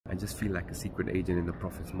just feel like a secret agent in the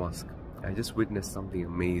Prophet's mosque. I just witnessed something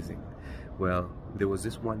amazing. Well, there was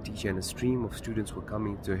this one teacher and a stream of students were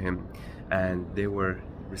coming to him, and they were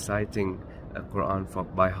reciting a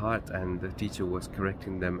Quran by heart, and the teacher was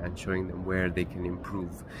correcting them and showing them where they can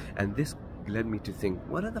improve. And this led me to think,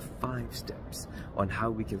 what are the 5 steps on how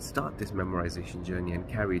we can start this memorization journey and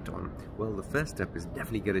carry it on? Well, the first step is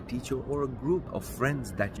definitely get a teacher or a group of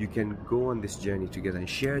friends that you can go on this journey together and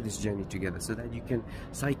share this journey together, so that you can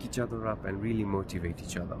psych each other up and really motivate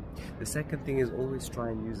each other. The second thing is always try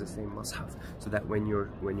and use the same mushaf, so that when you're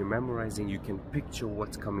memorizing, you can picture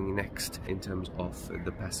what's coming next in terms of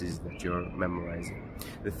the passage that you're memorizing.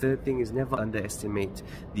 The third thing is never underestimate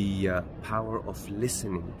the power of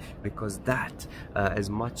listening, because that as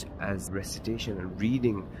much as recitation and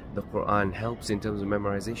reading the Quran helps in terms of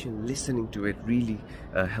memorization, listening to it really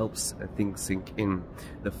helps things sink in.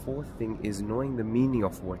 The fourth thing is knowing the meaning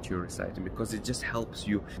of what you're reciting, because it just helps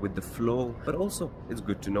you with the flow, but also it's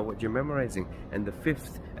good to know what you're memorizing. And the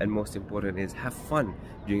fifth and most important is have fun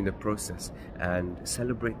during the process and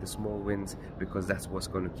celebrate the small wins, because that's what's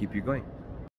going to keep you going.